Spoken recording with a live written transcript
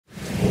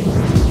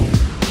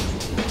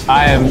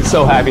I am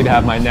so happy to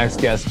have my next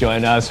guest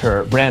join us.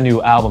 Her brand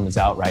new album is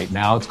out right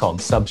now. It's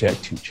called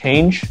Subject to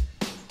Change.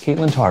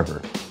 Katelyn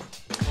Tarver.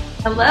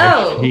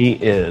 Hello. There she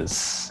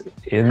is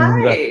in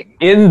Hi.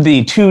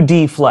 the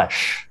 2D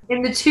flesh.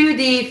 In the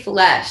 2D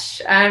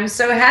flesh. I'm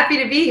so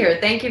happy to be here.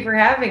 Thank you for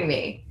having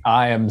me.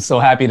 I am so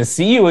happy to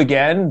see you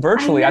again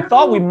virtually. I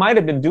thought we know. might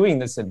have been doing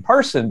this in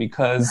person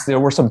because there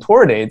were some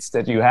tour dates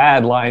that you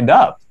had lined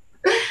up.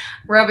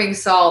 Rubbing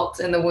salt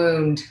in the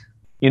wound.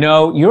 You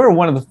know, you were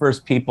one of the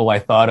first people I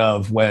thought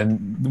of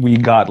when we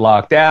got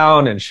locked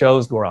down and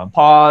shows were on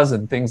pause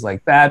and things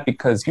like that,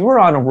 because you were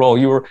on a roll.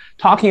 You were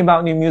talking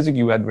about new music.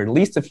 You had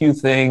released a few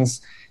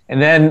things.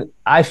 And then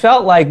I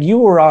felt like you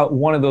were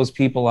one of those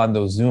people on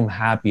those Zoom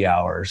happy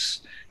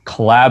hours,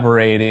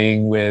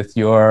 collaborating with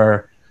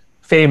your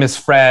famous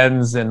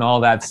friends and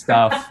all that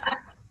stuff.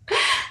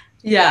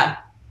 Yeah.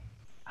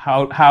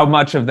 How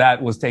much of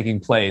that was taking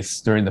place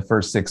during the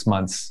first 6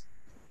 months?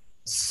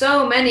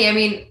 So many. I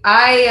mean,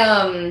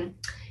 I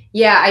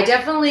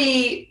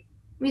definitely,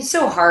 it's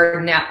so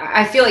hard now.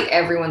 I feel like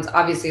everyone's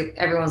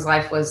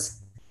life was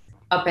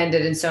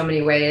upended in so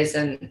many ways,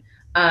 and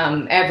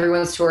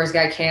everyone's tours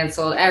got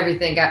canceled,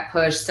 everything got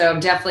pushed. So I'm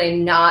definitely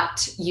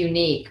not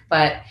unique,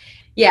 but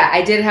yeah,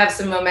 I did have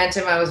some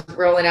momentum. I was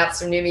rolling out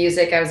some new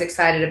music I was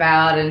excited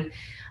about. And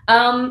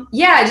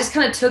I just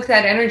kind of took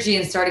that energy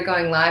and started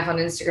going live on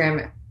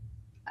Instagram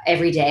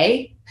every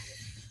day.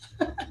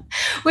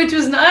 Which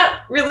was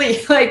not really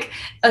like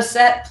a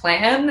set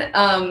plan.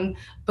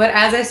 But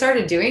as I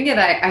started doing it,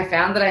 I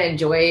found that I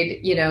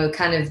enjoyed,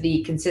 kind of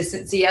the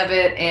consistency of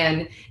it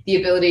and the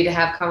ability to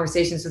have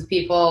conversations with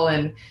people.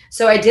 And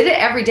so I did it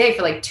every day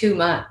for like 2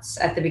 months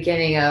at the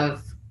beginning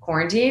of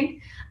quarantine.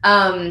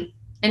 And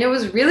it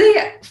was really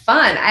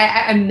fun.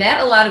 I met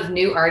a lot of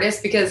new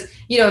artists because,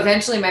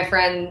 eventually my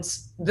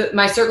friends,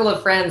 my circle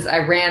of friends, I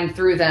ran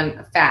through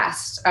them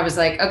fast. I was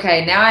like,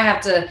 okay, now I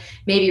have to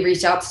maybe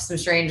reach out to some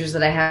strangers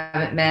that I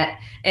haven't met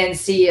and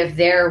see if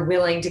they're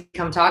willing to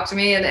come talk to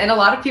me. And a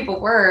lot of people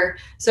were.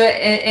 So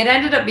it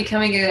ended up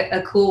becoming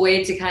a cool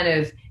way to kind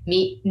of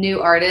meet new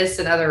artists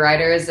and other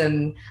writers.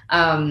 And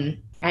I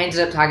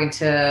ended up talking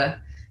to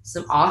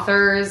some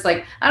authors.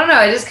 Like, I don't know,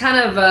 I just kind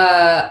of,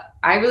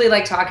 I really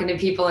like talking to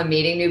people and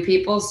meeting new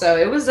people. So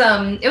it was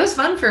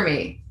fun for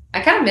me. I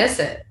kind of miss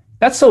it.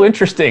 That's so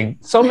interesting.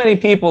 So many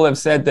people have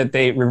said that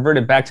they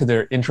reverted back to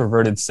their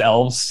introverted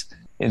selves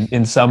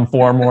in some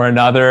form or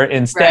another.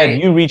 Instead,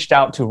 Right. You reached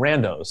out to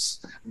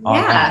randos.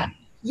 Yeah.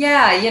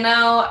 Yeah.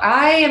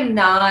 I'm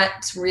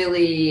not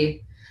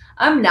really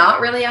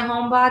a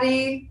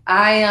homebody.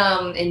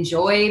 I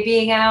enjoy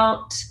being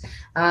out.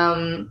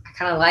 I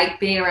kind of like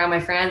being around my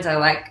friends. I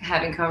like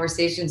having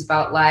conversations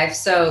about life.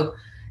 So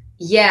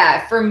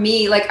yeah, for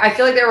me, like, I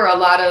feel like there were a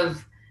lot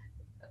of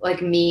like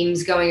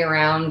memes going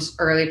around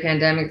early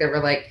pandemic that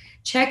were like,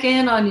 check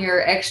in on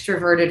your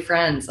extroverted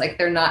friends. Like,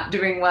 they're not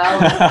doing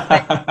well.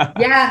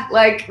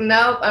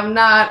 No, I'm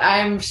not.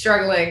 I'm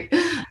struggling.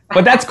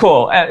 But that's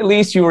cool. At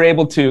least you were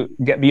able to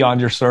get beyond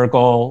your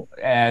circle.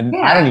 And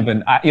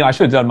Yeah. I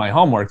should have done my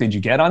homework. Did you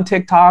get on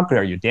TikTok?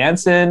 Are you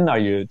dancing? Are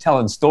you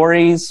telling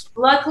stories?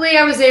 Luckily,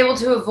 I was able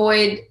to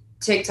avoid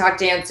TikTok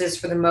dances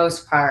for the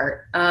most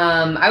part.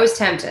 I was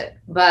tempted,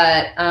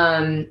 but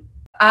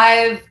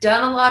I've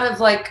done a lot of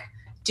like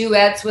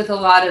duets with a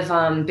lot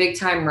of Big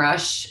Time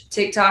Rush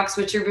TikToks,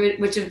 which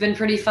have been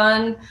pretty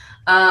fun,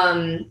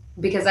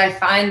 because I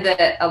find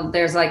that I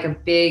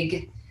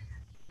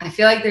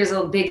feel like there's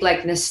a big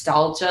like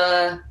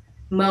nostalgia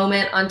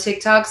moment on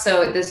TikTok.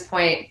 So at this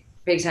point,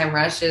 Big Time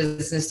Rush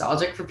is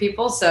nostalgic for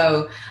people.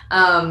 So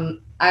I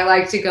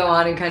like to go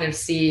on and kind of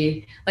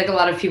see, like, a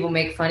lot of people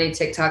make funny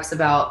TikToks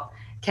about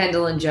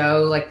Kendall and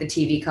Joe, like the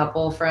TV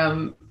couple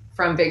from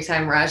Big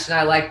Time Rush, and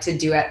I like to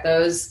duet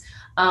those.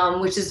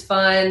 Which is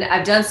fun.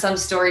 I've done some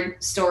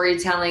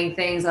storytelling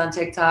things on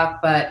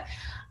TikTok, but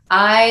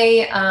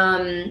I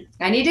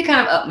need to kind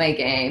of up my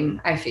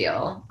game, I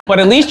feel. But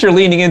at least you're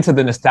leaning into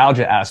the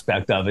nostalgia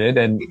aspect of it.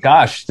 And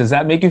gosh, does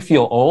that make you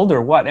feel old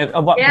or what? And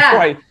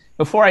Yeah.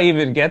 before I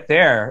even get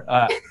there,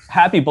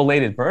 happy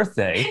belated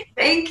birthday.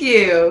 Thank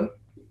you.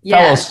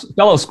 Fellow, Yeah.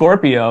 fellow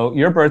Scorpio,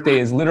 your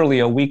birthday is literally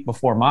a week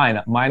before mine.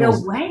 Mine No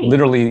was way.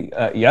 literally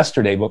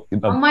yesterday of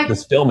Oh my,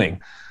 this filming.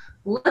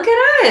 look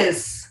at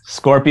us.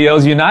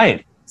 Scorpios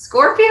unite.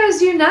 Scorpios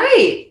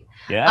unite.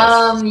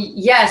 Yes.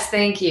 Yes,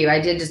 thank you.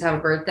 I did just have a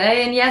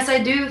birthday, and yes, I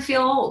do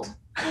feel old.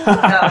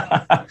 So,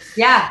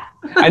 yeah.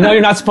 I know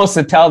you're not supposed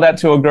to tell that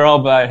to a girl,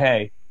 but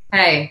hey.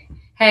 Hey,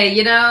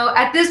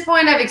 at this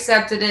point I've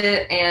accepted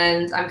it,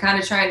 and I'm kind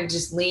of trying to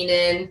just lean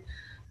in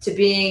to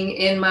being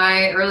in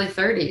my early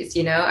 30s.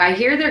 I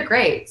hear they're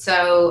great.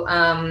 So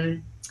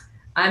I'm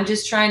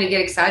just trying to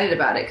get excited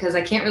about it because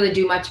I can't really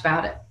do much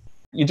about it.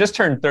 You just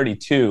turned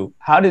 32.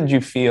 How did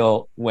you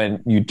feel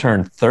when you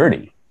turned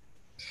 30?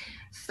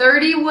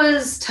 30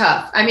 was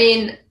tough. I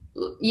mean,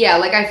 yeah,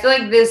 like, I feel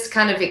like this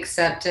kind of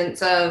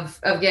acceptance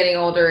of getting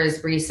older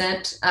is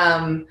recent.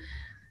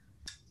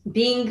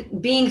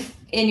 Being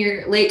in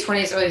your late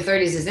 20s, early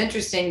 30s is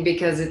interesting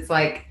because it's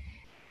like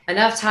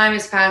enough time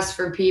has passed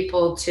for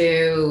people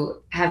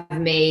to have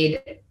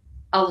made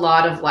a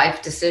lot of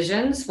life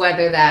decisions,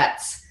 whether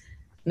that's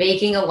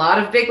making a lot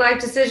of big life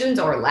decisions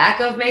or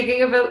lack of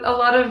making a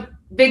lot of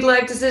big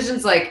life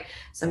decisions. Like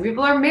some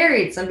people are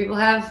married, some people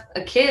have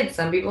a kid,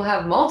 some people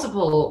have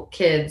multiple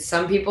kids,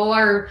 some people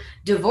are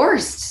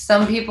divorced,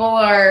 some people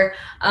are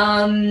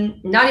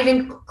not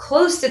even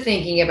close to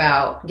thinking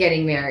about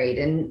getting married.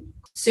 And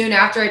soon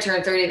after I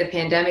turned 30, the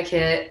pandemic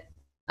hit.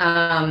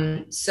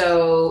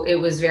 So it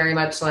was very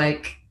much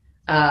like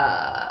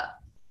that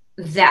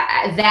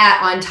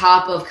on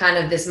top of kind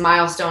of this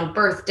milestone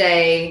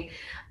birthday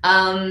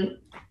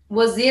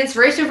was the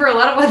inspiration for a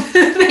lot of what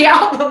the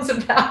album's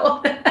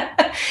about.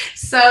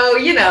 So,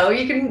 you know,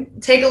 you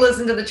can take a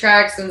listen to the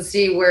tracks and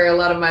see where a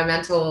lot of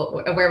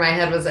where my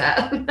head was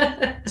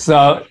at.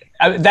 So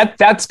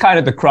that's kind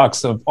of the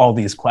crux of all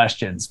these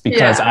questions,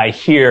 because I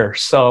hear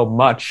so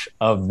much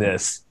of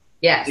this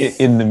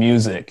in the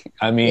music.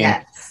 I mean,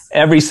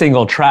 every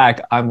single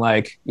track, I'm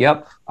like,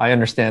 yep, I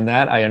understand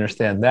that. I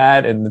understand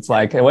that. And it's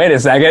like, hey, wait a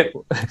second.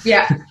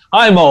 Yeah.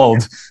 I'm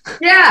old.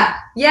 Yeah.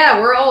 Yeah.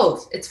 We're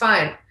old. It's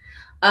fine.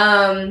 A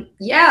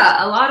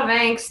lot of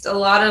angst, a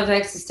lot of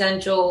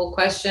existential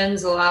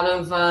questions, a lot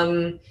of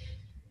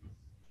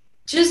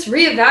just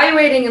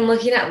reevaluating and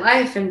looking at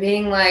life and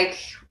being like,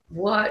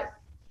 what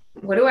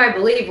do I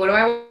believe? What do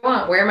I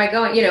want? Where am I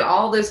going? You know,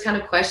 all those kind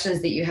of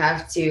questions that you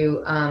have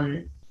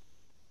to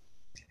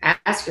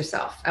ask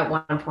yourself at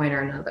one point or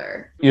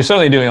another. You're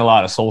certainly doing a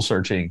lot of soul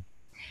searching.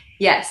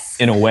 Yes.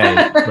 In a way,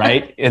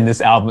 right? In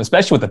this album,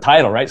 especially with the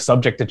title, right?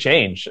 Subject to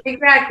change.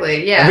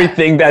 Exactly. Yeah.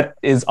 Everything that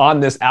is on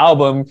this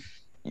album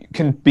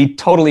can be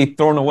totally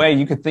thrown away.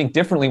 You could think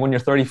differently when you're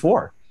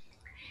 34.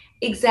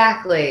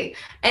 Exactly.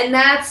 And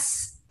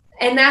that's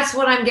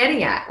what I'm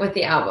getting at with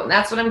the album.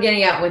 That's what I'm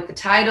getting at with the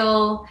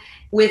title,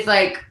 with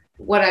like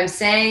what I'm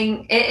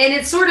saying. And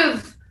it's sort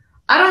of,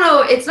 I don't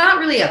know, it's not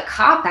really a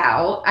cop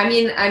out. I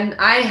mean,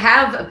 I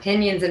have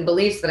opinions and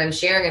beliefs that I'm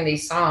sharing in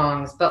these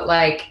songs, but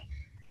like,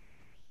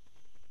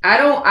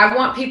 I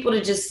want people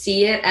to just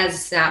see it as a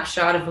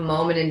snapshot of a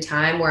moment in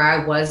time where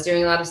I was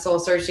doing a lot of soul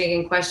searching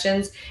and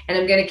questions, and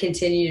I'm going to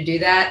continue to do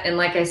that. And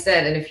like I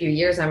said, in a few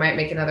years, I might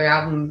make another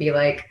album and be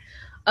like,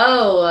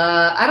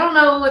 I don't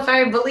know if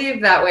I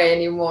believe that way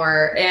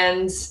anymore.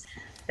 And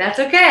that's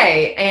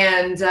okay.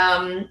 And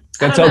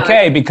that's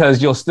okay,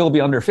 because you'll still be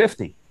under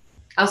 50.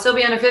 I'll still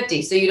be under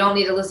 50. So you don't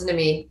need to listen to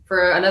me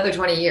for another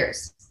 20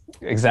 years.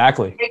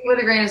 Exactly. Take it with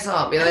a grain of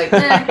salt. Be like,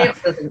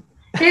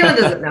 Katelyn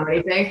doesn't know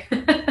anything.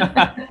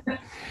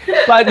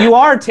 But you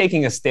are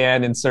taking a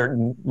stand in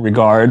certain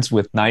regards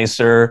with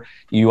Nicer.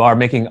 You are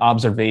making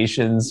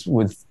observations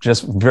with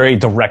just very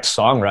direct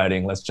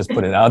songwriting. Let's just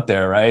put it out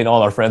there, right?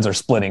 All our friends are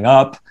splitting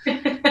up.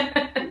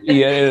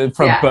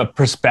 From a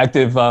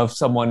perspective of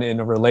someone in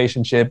a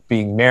relationship,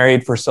 being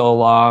married for so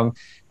long.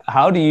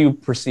 How do you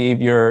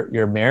perceive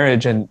your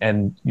marriage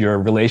and your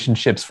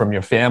relationships from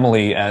your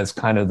family as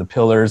kind of the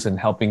pillars in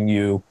helping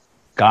you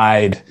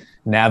guide,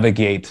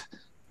 navigate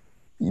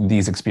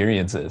these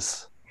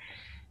experiences?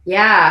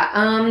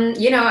 Yeah.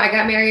 You know, I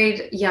got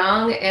married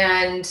young,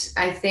 and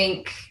I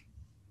think,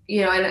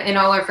 you know, and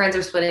all our friends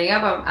are splitting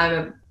up.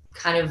 I'm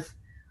kind of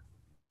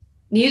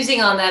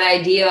musing on that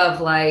idea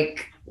of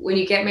like, when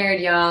you get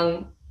married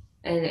young,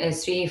 and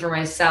speaking for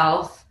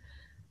myself,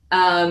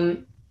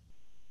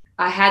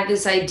 I had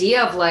this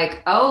idea of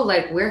like, oh,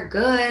 like we're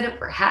good,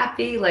 we're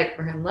happy, like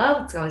we're in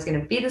love, it's always going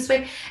to be this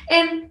way.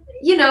 And,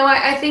 you know,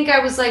 I think I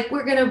was like,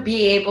 we're going to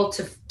be able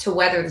to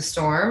weather the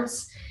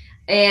storms.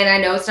 And I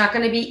know it's not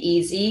going to be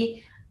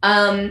easy.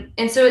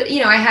 And so,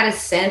 you know, I had a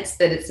sense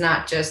that it's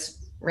not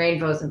just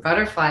rainbows and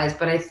butterflies,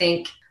 but I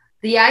think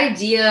the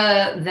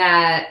idea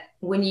that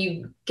when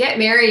you get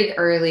married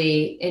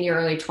early in your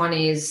early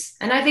 20s,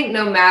 and I think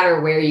no matter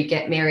where you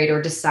get married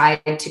or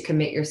decide to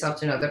commit yourself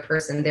to another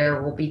person,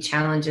 there will be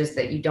challenges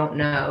that you don't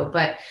know.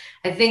 But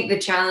I think the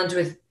challenge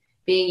with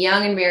being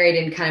young and married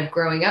and kind of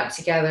growing up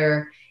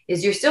together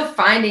is you're still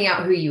finding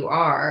out who you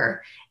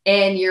are.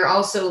 And you're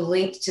also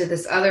linked to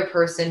this other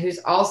person who's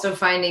also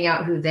finding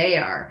out who they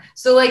are.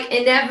 So like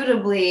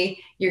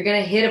inevitably, you're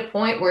going to hit a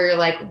point where you're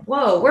like,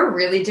 whoa, we're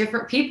really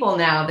different people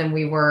now than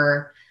we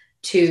were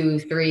 2,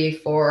 3,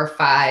 4,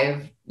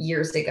 5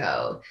 years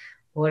ago.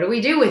 What do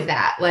we do with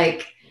that?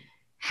 Like,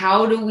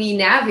 how do we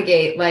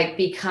navigate like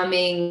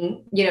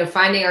becoming, you know,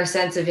 finding our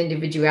sense of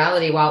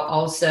individuality while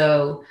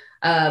also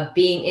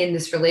being in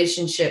this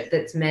relationship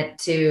that's meant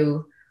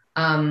to,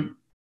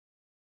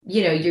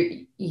 you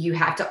know, you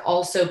have to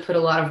also put a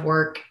lot of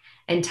work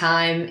and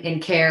time and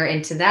care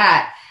into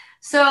that.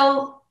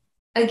 So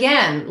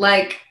again,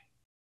 like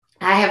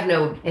I have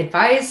no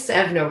advice. I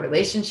have no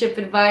relationship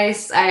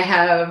advice.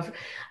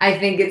 I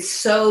think it's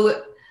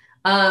so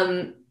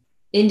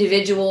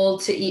individual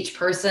to each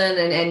person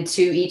and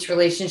to each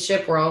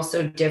relationship. We're all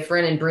so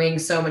different and bring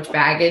so much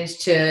baggage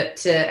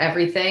to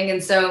everything.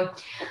 And so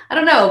I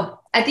don't know,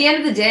 at the end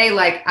of the day,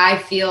 like I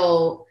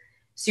feel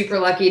super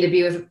lucky to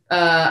be with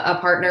a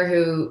partner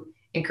who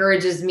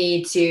encourages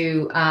me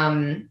to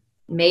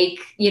make,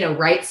 you know,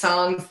 write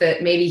songs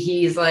that maybe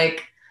he's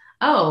like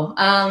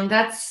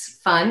That's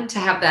fun to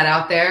have that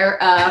out there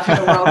for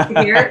the world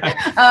to hear.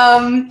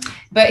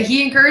 But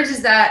he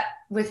encourages that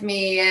with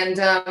me,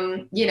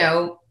 and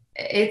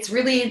it's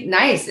really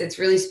nice. It's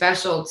really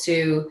special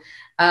to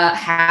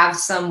have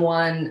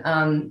someone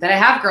that I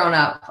have grown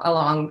up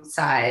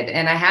alongside,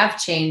 and I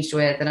have changed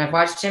with, and I've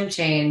watched him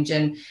change,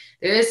 and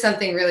there is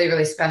something really,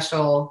 really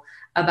special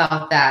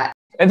about that.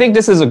 I think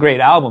this is a great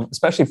album,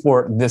 especially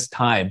for this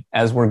time,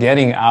 as we're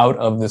getting out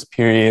of this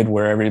period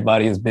where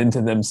everybody has been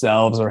to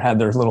themselves or had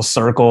their little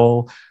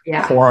circle,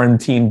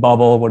 quarantine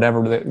bubble,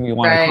 whatever you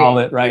want to call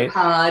it, right?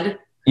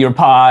 Your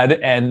pod.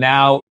 And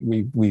now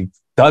we've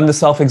done the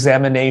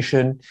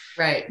self-examination.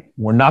 Right.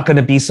 We're not going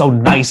to be so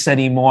nice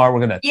anymore. We're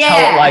going to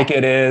tell it like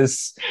it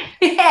is.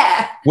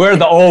 Yeah. We're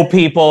the old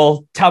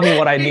people. Tell me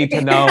what I need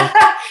to know.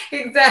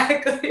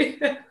 Exactly.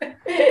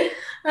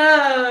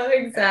 Oh,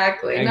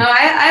 exactly. No,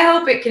 I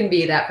hope it can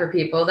be that for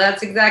people.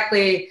 That's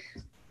exactly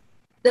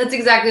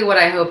what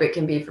I hope it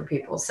can be for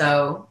people.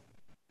 So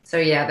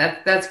yeah,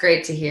 that's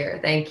great to hear.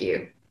 Thank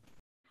you.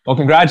 Well,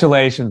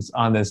 congratulations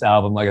on this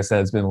album. Like I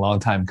said, it's been a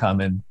long time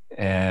coming,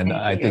 and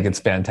I think it's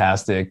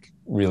fantastic.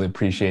 Really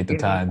appreciate the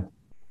time.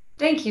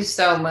 Thank you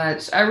so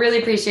much. I really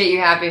appreciate you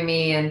having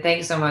me, and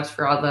thanks so much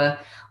for all the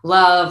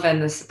love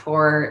and the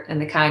support and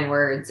the kind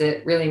words.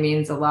 It really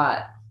means a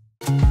lot.